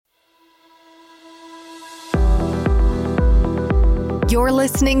You're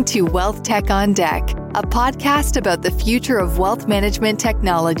listening to Wealth Tech on Deck, a podcast about the future of wealth management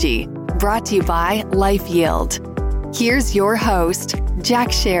technology, brought to you by Life Yield. Here's your host,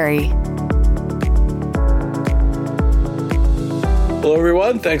 Jack Sherry. Hello,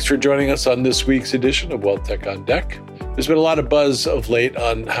 everyone. Thanks for joining us on this week's edition of Wealth Tech on Deck. There's been a lot of buzz of late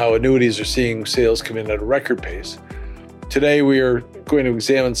on how annuities are seeing sales come in at a record pace. Today, we are going to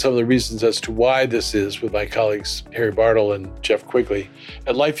examine some of the reasons as to why this is with my colleagues, Harry Bartle and Jeff Quigley.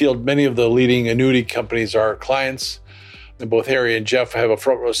 At Life Yield, many of the leading annuity companies are our clients, and both Harry and Jeff have a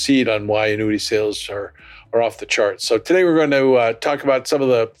front row seat on why annuity sales are off the charts. So today, we're going to talk about some of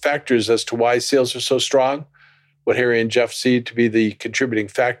the factors as to why sales are so strong, what Harry and Jeff see to be the contributing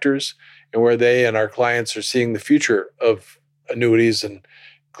factors, and where they and our clients are seeing the future of annuities, and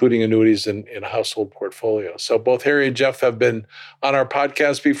including annuities in a household portfolio. So both Harry and Jeff have been on our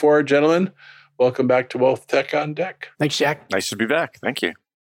podcast before. Gentlemen, welcome back to Wealth Tech on Deck. Thanks, Jack. Nice to be back. Thank you.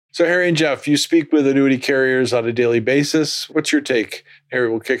 So Harry and Jeff, you speak with annuity carriers on a daily basis. What's your take? Harry,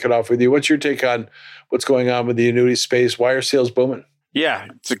 we'll kick it off with you. What's your take on what's going on with the annuity space? Why are sales booming? Yeah,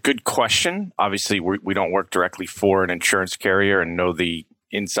 it's a good question. Obviously, we don't work directly for an insurance carrier and know the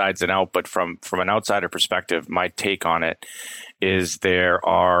insides and out, but from an outsider perspective, my take on it is there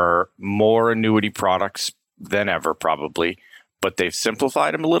are more annuity products than ever, probably, but they've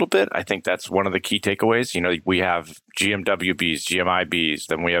simplified them a little bit. I think that's one of the key takeaways. You know, we have GMWBs, GMIBs,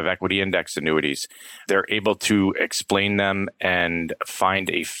 then we have equity index annuities. They're able to explain them and find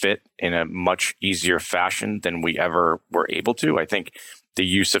a fit in a much easier fashion than we ever were able to. I think the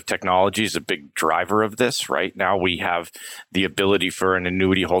use of technology is a big driver of this. Right now, we have the ability for an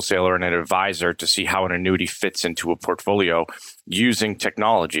annuity wholesaler and an advisor to see how an annuity fits into a portfolio using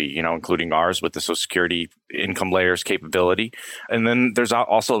technology, you know, including ours with the Social Security income layers capability. And then there's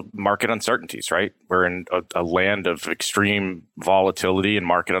also market uncertainties, right? We're in a land of extreme volatility and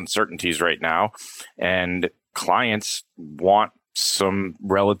market uncertainties right now. And clients want some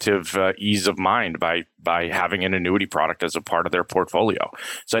relative ease of mind by having an annuity product as a part of their portfolio.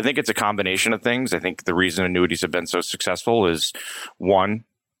 So I think it's a combination of things. I think the reason annuities have been so successful is, one,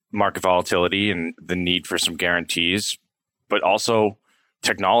 market volatility and the need for some guarantees, but also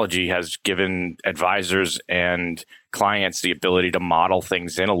technology has given advisors and clients the ability to model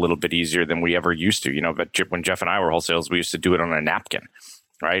things in a little bit easier than we ever used to. You know, but when Jeff and I were wholesalers, we used to do it on a napkin.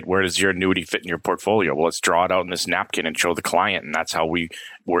 Right? Where does your annuity fit in your portfolio? Well, let's draw it out in this napkin and show the client. And that's how we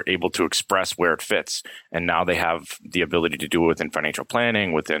were able to express where it fits. And now they have the ability to do it within financial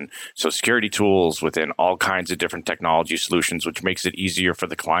planning, within Social Security tools, within all kinds of different technology solutions, which makes it easier for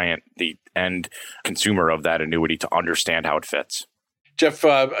the client, the end consumer of that annuity, to understand how it fits. Jeff,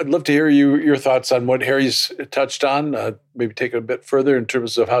 I'd love to hear your thoughts on what Harry's touched on, maybe take it a bit further in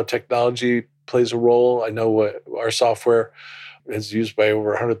terms of how technology plays a role. I know our software is used by over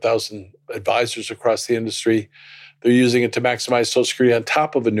 100,000 advisors across the industry. They're using it to maximize Social Security on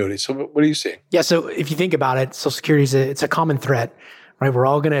top of annuity. So what are you seeing? Yeah, so if you think about it, Social Security it's a common thread, right? We're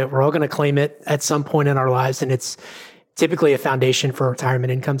all gonna claim it at some point in our lives, and it's typically a foundation for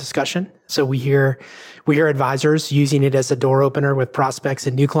retirement income discussion. So we hear advisors using it as a door opener with prospects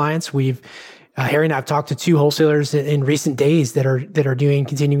and new clients. Harry and I have talked to two wholesalers in recent days that are doing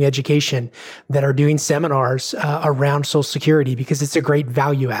continuing education, that are doing seminars around Social Security because it's a great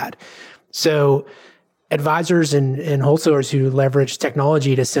value add. So advisors and wholesalers who leverage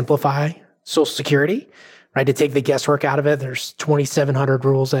technology to simplify Social Security, right, to take the guesswork out of it. There's 2,700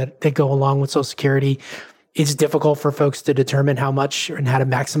 rules that go along with Social Security. It's difficult for folks to determine how much and how to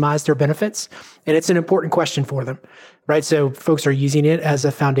maximize their benefits. And it's an important question for them, right? So folks are using it as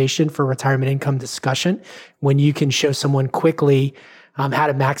a foundation for retirement income discussion. When you can show someone quickly how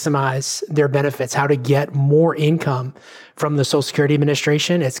to maximize their benefits, how to get more income from the Social Security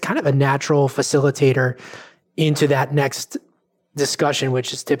Administration, it's kind of a natural facilitator into that next discussion,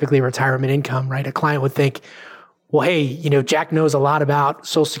 which is typically retirement income, right? A client would think, well, hey, you know, Jack knows a lot about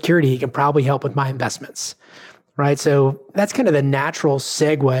Social Security. He can probably help with my investments, right? So that's kind of the natural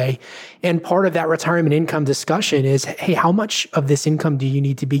segue. And part of that retirement income discussion is, hey, how much of this income do you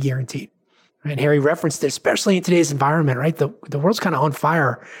need to be guaranteed? And Harry referenced it, especially in today's environment, right? The world's kind of on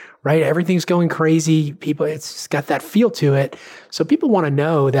fire, right? Everything's going crazy. It's got that feel to it. So people want to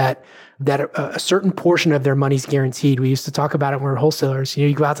know that a certain portion of their money's guaranteed. We used to talk about it when we were wholesalers. You know,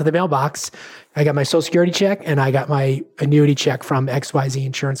 you go out to the mailbox, I got my Social Security check and I got my annuity check from XYZ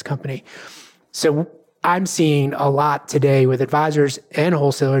insurance company. So I'm seeing a lot today with advisors and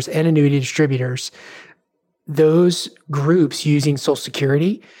wholesalers and annuity distributors, those groups using Social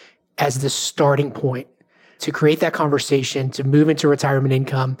Security as the starting point to create that conversation, to move into retirement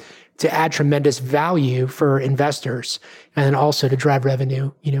income, to add tremendous value for investors, and then also to drive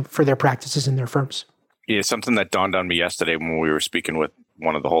revenue, for their practices and their firms. Yeah, something that dawned on me yesterday when we were speaking with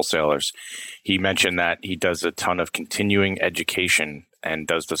one of the wholesalers. He mentioned that he does a ton of continuing education and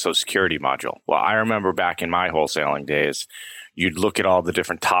does the Social Security module. Well, I remember back in my wholesaling days, you'd look at all the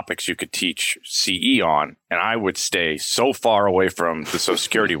different topics you could teach CE on, and I would stay so far away from the Social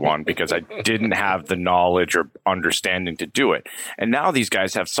Security one because I didn't have the knowledge or understanding to do it. And now these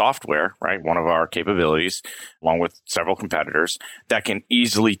guys have software, right? One of our capabilities, along with several competitors, that can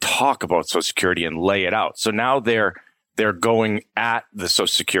easily talk about Social Security and lay it out. So now they're going at the Social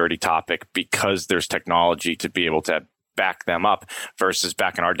Security topic because there's technology to be able to back them up, versus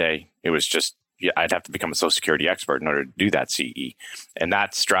back in our day, it was just, I'd have to become a Social Security expert in order to do that CE. And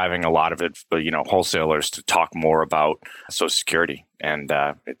that's driving a lot of it, wholesalers to talk more about Social Security. And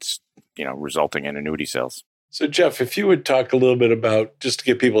it's, resulting in annuity sales. So Jeff, if you would talk a little bit about, just to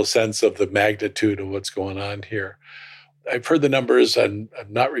give people a sense of the magnitude of what's going on here. I've heard the numbers and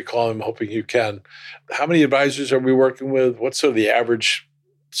I'm not recalling them, hoping you can. How many advisors are we working with? What's sort of the average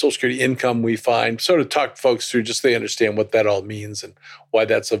Social Security income we find? Sort of talk folks through just so they understand what that all means and why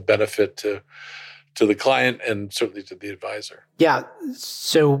that's of benefit to the client and certainly to the advisor. Yeah.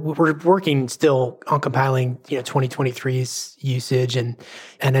 So we're working still on compiling, 2023's usage and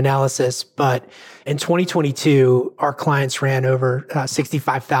analysis. But in 2022, our clients ran over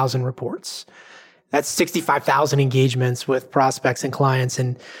 65,000 reports. That's 65,000 engagements with prospects and clients.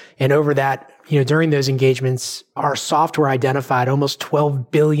 And over that, during those engagements, our software identified almost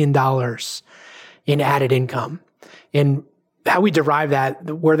 $12 billion in added income. And how we derive that,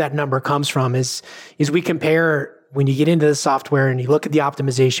 where that number comes from is we compare, when you get into the software and you look at the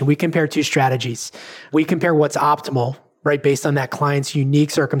optimization, we compare two strategies. We compare what's optimal, right, based on that client's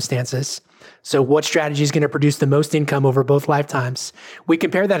unique circumstances. So what strategy is going to produce the most income over both lifetimes? We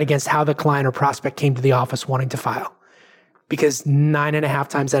compare that against how the client or prospect came to the office wanting to file. Because 9.5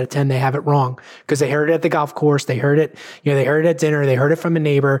 times out of 10, they have it wrong. Because they heard it at the golf course. They heard it, they heard it at dinner. They heard it from a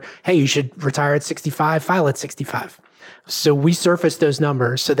neighbor. Hey, you should retire at 65, file at 65. So we surfaced those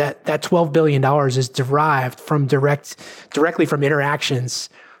numbers. So that $12 billion is derived from directly from interactions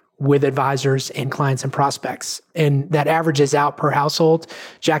with advisors and clients and prospects. And that averages out per household,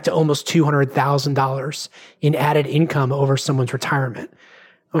 Jack, to almost $200,000 in added income over someone's retirement.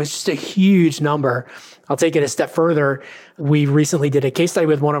 It's just a huge number. I'll take it a step further. We recently did a case study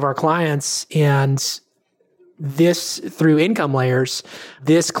with one of our clients, and this, through income layers,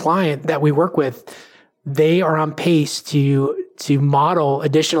 this client that we work with, they are on pace to model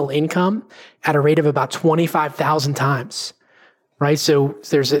additional income at a rate of about 25,000 times. Right. So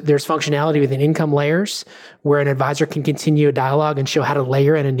there's functionality within income layers where an advisor can continue a dialogue and show how to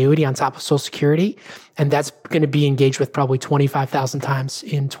layer an annuity on top of Social Security. And that's going to be engaged with probably 25,000 times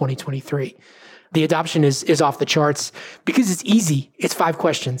in 2023. The adoption is off the charts because it's easy. It's 5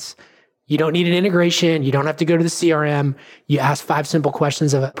 questions. You don't need an integration. You don't have to go to the CRM. You ask 5 simple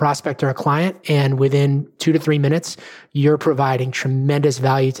questions of a prospect or a client, and within 2 to 3 minutes, you're providing tremendous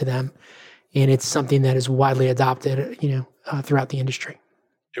value to them. And it's something that is widely adopted, throughout the industry.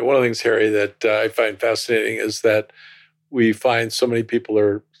 One of the things, Harry, that I find fascinating is that we find so many people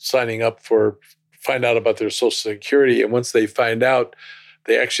are signing up find out about their Social Security. And once they find out,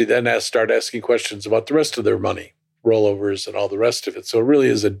 they actually then start asking questions about the rest of their money, rollovers and all the rest of it. So it really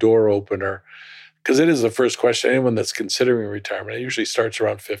is a door opener because it is the first question. Anyone that's considering retirement, it usually starts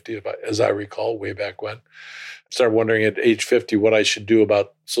around 50, as I recall, way back when. Started wondering at age 50 what I should do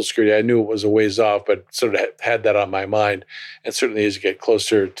about Social Security. I knew it was a ways off, but sort of had that on my mind. And certainly as you get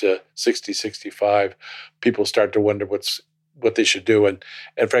closer to 60, 65, people start to wonder what they should do. And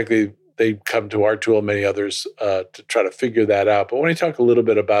frankly, they come to our tool and many others to try to figure that out. But when you talk a little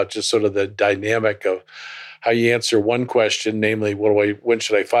bit about just sort of the dynamic of how you answer one question, namely, when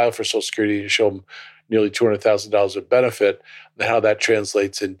should I file for Social Security? You show them nearly $200,000 of benefit, and how that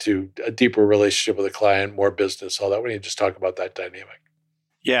translates into a deeper relationship with the client, more business, all that. Why don't you just talk about that dynamic?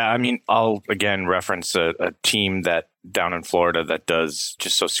 Yeah, I mean, I'll again reference a team that down in Florida that does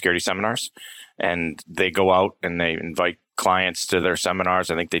just Social Security seminars, and they go out and they invite clients to their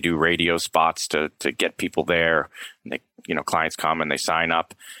seminars. I think they do radio spots to get people there. And clients come and they sign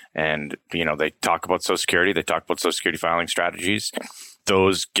up, and they talk about Social Security. They talk about Social Security filing strategies.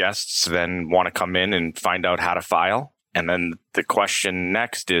 Those guests then want to come in and find out how to file. And then the question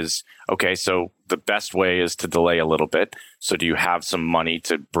next is, okay, so the best way is to delay a little bit. So do you have some money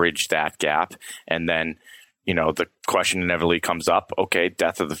to bridge that gap? And then, the question inevitably comes up, okay,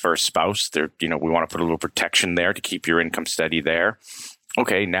 death of the first spouse, we want to put a little protection there to keep your income steady there.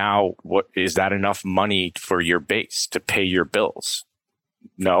 Okay, now what is that enough money for your base to pay your bills?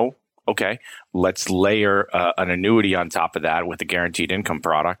 No. Okay, let's layer an annuity on top of that with a guaranteed income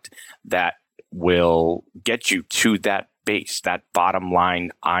product that will get you to that base, that bottom line.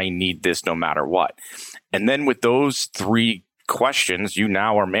 I need this no matter what. And then with those three questions, you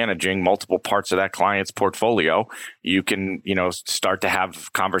now are managing multiple parts of that client's portfolio. You can, start to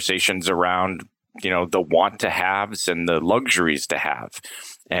have conversations around, the want to haves and the luxuries to have.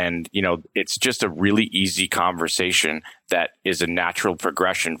 And, it's just a really easy conversation that is a natural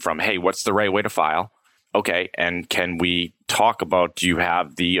progression from, hey, what's the right way to file? Okay. And can we talk about, do you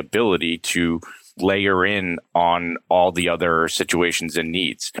have the ability to layer in on all the other situations and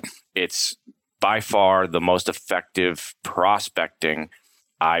needs? It's by far the most effective prospecting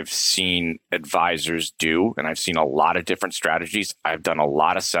I've seen advisors do. And I've seen a lot of different strategies. I've done a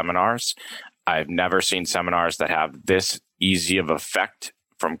lot of seminars. I've never seen seminars that have this easy of effect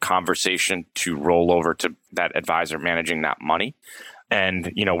from conversation to roll over to that advisor managing that money.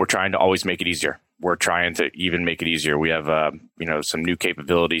 And, we're trying to always make it easier. We're trying to even make it easier. We have, some new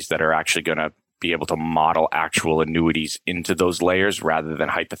capabilities that are actually going to be able to model actual annuities into those layers rather than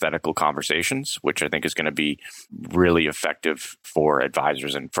hypothetical conversations, which I think is going to be really effective for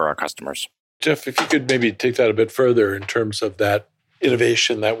advisors and for our customers. Jeff, if you could maybe take that a bit further in terms of that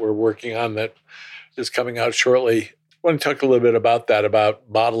innovation that we're working on that is coming out shortly. I want to talk a little bit about that, about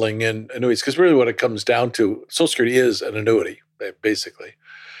modeling in annuities, because really what it comes down to, Social Security is an annuity, basically.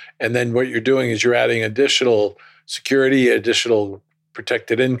 And then what you're doing is you're adding additional security, additional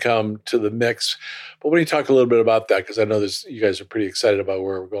protected income to the mix. But when you talk a little bit about that, because I know you guys are pretty excited about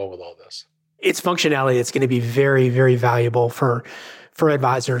where we're going with all this. It's functionality that's going to be very, very valuable for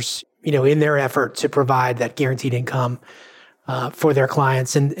advisors, in their effort to provide that guaranteed income for their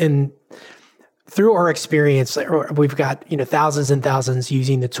clients. And through our experience, we've got, thousands and thousands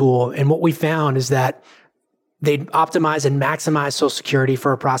using the tool. And what we found is that they'd optimize and maximize Social Security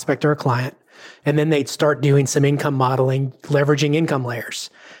for a prospect or a client. And then they'd start doing some income modeling, leveraging income layers.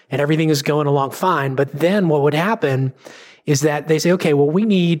 And everything is going along fine. But then what would happen is that they say, okay, well, we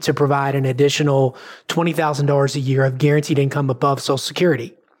need to provide an additional $20,000 a year of guaranteed income above Social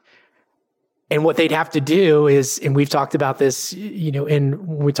Security. And what they'd have to do is, and we've talked about this, and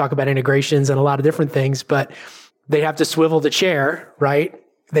we talk about integrations and a lot of different things, but they'd have to swivel the chair, right?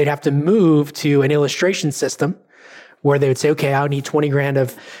 They'd have to move to an illustration system where they would say, okay, I need 20 grand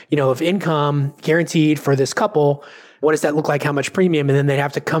of income guaranteed for this couple. What does that look like? How much premium? And then they'd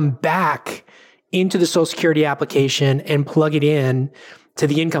have to come back into the Social Security application and plug it in to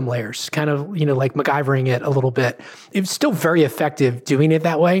the income layers, kind of, like MacGyvering it a little bit. It was still very effective doing it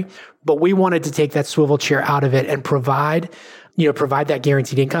that way, but we wanted to take that swivel chair out of it and provide that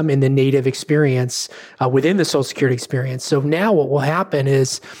guaranteed income in the native experience within the Social Security experience. So now what will happen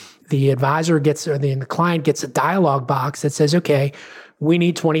is the advisor the client gets a dialog box that says, okay, we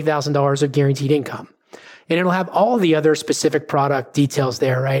need $20,000 of guaranteed income. And it'll have all the other specific product details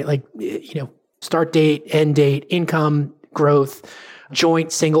there, right? Like, start date, end date, income, growth,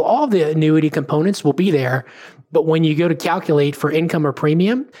 joint, single, all the annuity components will be there. But when you go to calculate for income or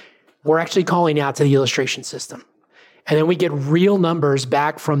premium, we're actually calling out to the illustration system. And then we get real numbers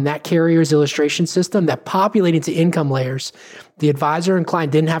back from that carrier's illustration system that populate into income layers. The advisor and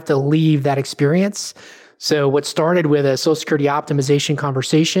client didn't have to leave that experience. So what started with a Social Security optimization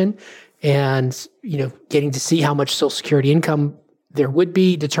conversation and, getting to see how much Social Security income there would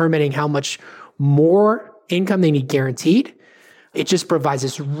be, determining how much more income they need guaranteed. It just provides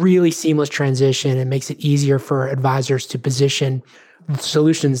this really seamless transition and makes it easier for advisors to position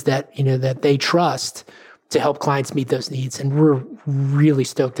solutions that, that they trust to help clients meet those needs. And we're really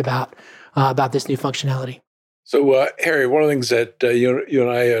stoked about this new functionality. So, Harry, one of the things that you and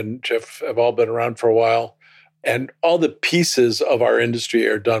I and Jeff have all been around for a while, and all the pieces of our industry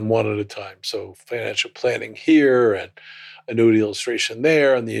are done one at a time. So financial planning here and annuity illustration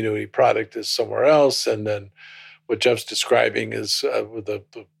there, and the annuity product is somewhere else. And then what Jeff's describing is with the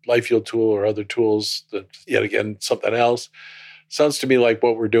Life Yield tool or other tools, that yet again, something else. Sounds to me like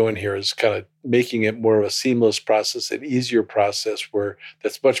what we're doing here is kind of making it more of a seamless process, an easier process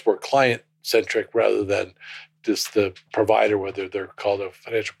that's much more client-centric rather than just the provider, whether they're called a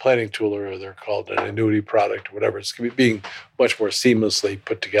financial planning tool or they're called an annuity product or whatever. It's going to be being much more seamlessly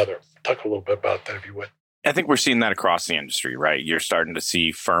put together. Talk a little bit about that if you would. I think we're seeing that across the industry, right? You're starting to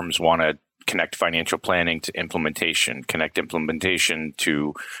see firms want to connect financial planning to implementation, connect implementation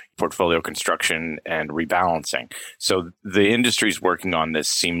to portfolio construction and rebalancing. So the industry is working on this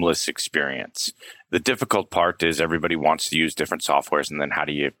seamless experience. The difficult part is everybody wants to use different softwares, and then how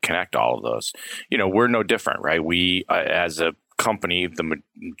do you connect all of those? We're no different, right? We, as a company, the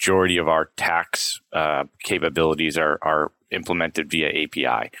majority of our tax capabilities are implemented via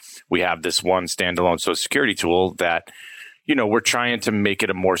API. We have this one standalone Social Security tool that, we're trying to make it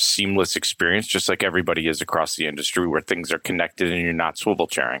a more seamless experience, just like everybody is across the industry, where things are connected and you're not swivel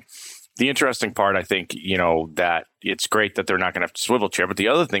chairing. The interesting part, I think, that it's great that they're not going to have to swivel chair, but the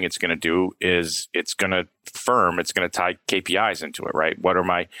other thing it's going to do is it's going to tie KPIs into it, right?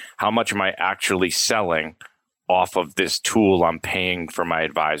 How much am I actually selling off of this tool I'm paying for my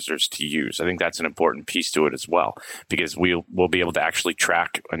advisors to use? I think that's an important piece to it as well, because we'll be able to actually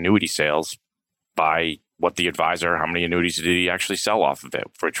track annuity sales by what the advisor, how many annuities did he actually sell off of it,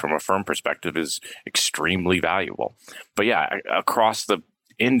 which from a firm perspective is extremely valuable. But yeah, across the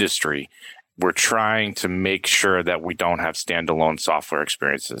industry, we're trying to make sure that we don't have standalone software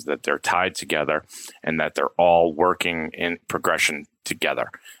experiences, that they're tied together and that they're all working in progression together.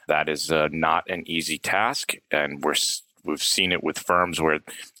 That is not an easy task, and we've seen it with firms where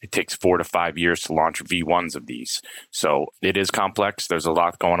it takes 4 to 5 years to launch V1s of these. So it is complex. There's a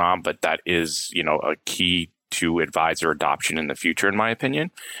lot going on, but that is, a key to advisor adoption in the future, in my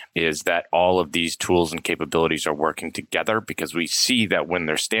opinion, is that all of these tools and capabilities are working together, because we see that when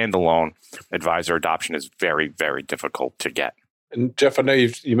they're standalone, advisor adoption is very, very difficult to get. And Jeff, I know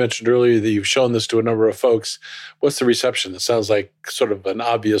you mentioned earlier that you've shown this to a number of folks. What's the reception? It sounds like sort of an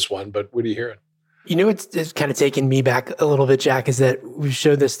obvious one, but what are you hearing? It's kind of taken me back a little bit, Jack, is that we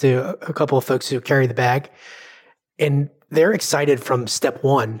showed this to a couple of folks who carry the bag, and they're excited from step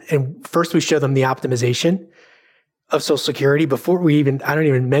one. And first we show them the optimization of Social Security before I don't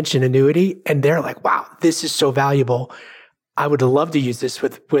even mention annuity. And they're like, wow, this is so valuable. I would love to use this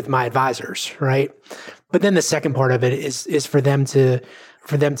with my advisors, right? But then the second part of it is for them to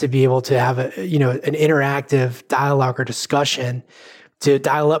be able to have an interactive dialogue or discussion to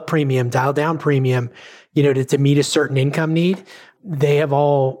dial up premium, dial down premium, to meet a certain income need. They have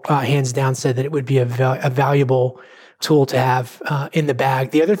all hands down said that it would be a valuable tool to have in the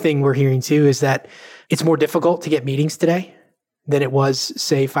bag. The other thing we're hearing too is that it's more difficult to get meetings today than it was,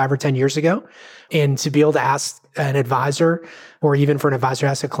 say, 5 or 10 years ago. And to be able to ask an advisor, or even for an advisor to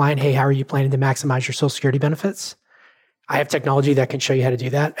ask a client, hey, how are you planning to maximize your Social Security benefits? I have technology that can show you how to do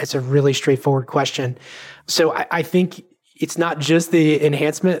that. It's a really straightforward question. So I think it's not just the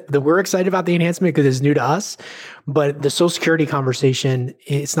enhancement that we're excited about the enhancement because it's new to us, but the Social Security conversation,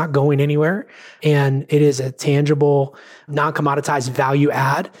 it's not going anywhere. And it is a tangible, non-commoditized value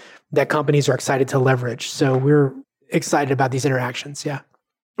add that companies are excited to leverage. So we're excited about these interactions. Yeah.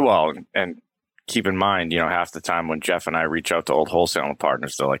 Well, and keep in mind, half the time when Jeff and I reach out to old wholesaling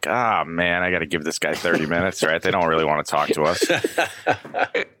partners, they're like, man, I got to give this guy 30 minutes, right? They don't really want to talk to us.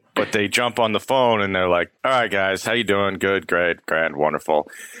 But they jump on the phone and they're like, all right, guys, how you doing? Good, great, grand, wonderful.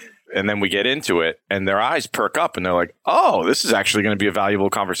 And then we get into it and their eyes perk up and they're like, oh, this is actually going to be a valuable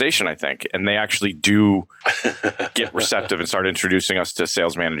conversation, I think. And they actually do get receptive and start introducing us to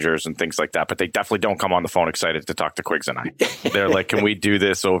sales managers and things like that. But they definitely don't come on the phone excited to talk to Quiggs and I. They're like, can we do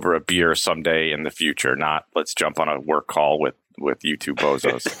this over a beer someday in the future? Not let's jump on a work call with you two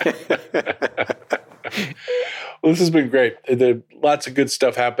bozos. Well, this has been great. There are lots of good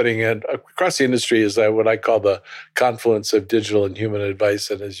stuff happening, and across the industry is what I call the confluence of digital and human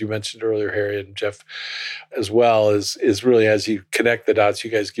advice. And as you mentioned earlier, Harry and Jeff, as well, is really as you connect the dots. You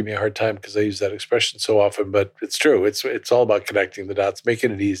guys give me a hard time because I use that expression so often, but it's true. It's all about connecting the dots,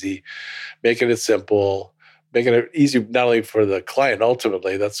 making it easy, making it simple, making it easy not only for the client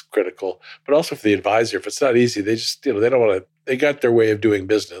ultimately, that's critical, but also for the advisor. If it's not easy, they just they don't want to. They got their way of doing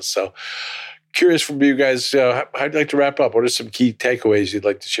business, so. Curious from you guys, how I'd like to wrap up. What are some key takeaways you'd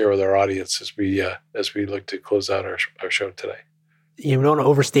like to share with our audience as we look to close out our show today? We don't want to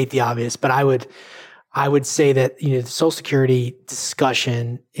overstate the obvious, but I would say that the Social Security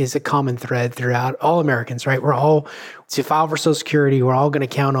discussion is a common thread throughout all Americans, right? We're all to file for Social Security. We're all going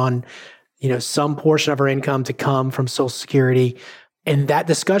to count on some portion of our income to come from Social Security. And that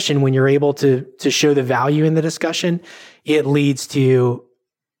discussion, when you're able to show the value in the discussion, it leads to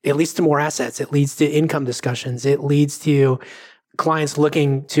more assets. It leads to income discussions. It leads to clients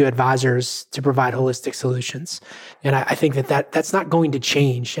looking to advisors to provide holistic solutions. And I think that's not going to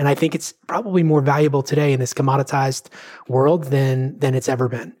change. And I think it's probably more valuable today in this commoditized world than it's ever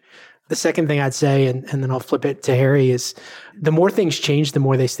been. The second thing I'd say, and then I'll flip it to Harry, is the more things change, the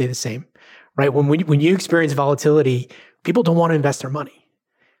more they stay the same, right? When you experience volatility, people don't want to invest their money.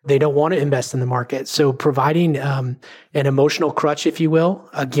 They don't want to invest in the market. So providing an emotional crutch, if you will,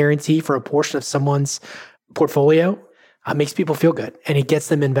 a guarantee for a portion of someone's portfolio makes people feel good, and it gets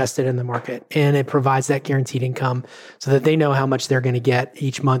them invested in the market, and it provides that guaranteed income so that they know how much they're going to get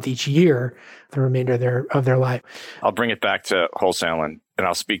each month, each year, the remainder of their life. I'll bring it back to wholesale, and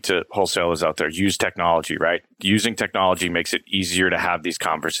I'll speak to wholesalers out there. Use technology, right? Using technology makes it easier to have these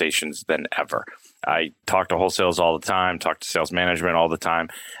conversations than ever. I talk to wholesalers all the time, talk to sales management all the time.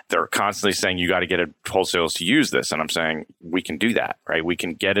 They're constantly saying, you got to get wholesalers to use this. And I'm saying, we can do that, right? We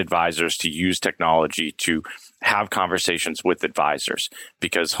can get advisors to use technology to have conversations with advisors,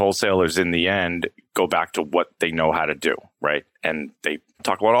 because wholesalers in the end go back to what they know how to do, right? And they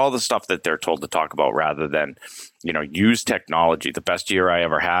talk about all the stuff that they're told to talk about rather than, use technology. The best year I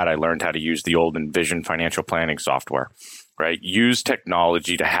ever had, I learned how to use the old Envision financial planning software, right? Use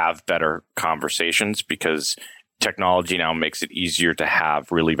technology to have better conversations, because technology now makes it easier to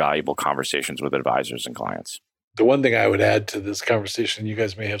have really valuable conversations with advisors and clients. The one thing I would add to this conversation, you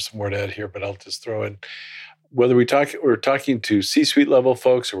guys may have some more to add here, but I'll just throw in, whether we're talking to C-suite level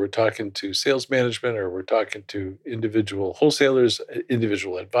folks, or we're talking to sales management, or we're talking to individual wholesalers,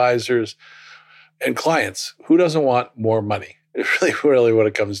 individual advisors, and clients, who doesn't want more money? It's really what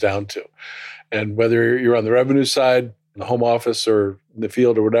it comes down to. And whether you're on the revenue side, in the home office, or in the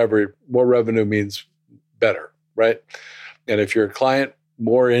field, or whatever, more revenue means better, right? And if you're a client,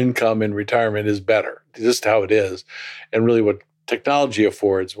 more income in retirement is better. It's just how it is. And really what technology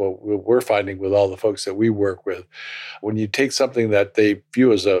affords, what we're finding with all the folks that we work with, when you take something that they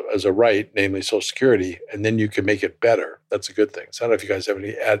view as a right, namely Social Security, and then you can make it better, that's a good thing. So I don't know if you guys have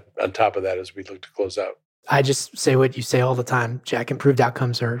any add on top of that as we look to close out. I just say what you say all the time, Jack. Improved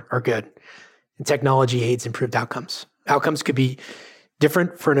outcomes are good. And technology aids improved outcomes. Outcomes could be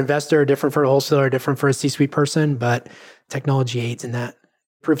different for an investor, different for a wholesaler, different for a C-suite person, but technology aids in that.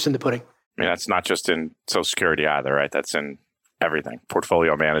 Proof's in the pudding. I mean, that's not just in Social Security either, right? That's in everything.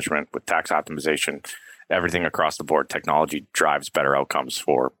 Portfolio management with tax optimization, everything across the board. Technology drives better outcomes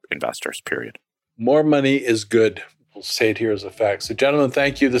for investors, period. More money is good. We'll say it here as a fact. So gentlemen,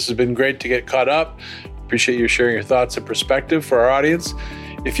 thank you. This has been great to get caught up. Appreciate you sharing your thoughts and perspective for our audience.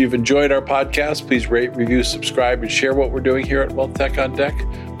 If you've enjoyed our podcast, please rate, review, subscribe, and share what we're doing here at Wealth Tech on Deck.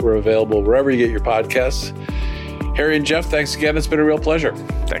 We're available wherever you get your podcasts. Harry and Jeff, thanks again. It's been a real pleasure.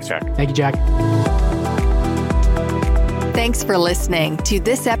 Thanks, Jack. Thank you, Jack. Thanks for listening to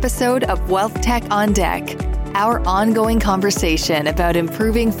this episode of Wealth Tech on Deck, our ongoing conversation about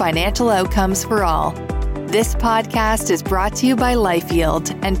improving financial outcomes for all. This podcast is brought to you by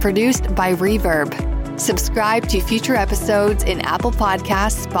LifeYield and produced by Reverb. Subscribe to future episodes in Apple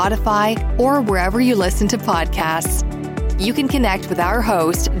Podcasts, Spotify, or wherever you listen to podcasts. You can connect with our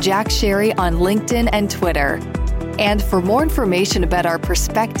host, Jack Sherry, on LinkedIn and Twitter. And for more information about our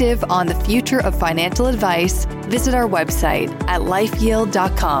perspective on the future of financial advice, visit our website at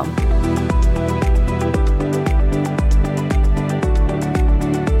lifeyield.com.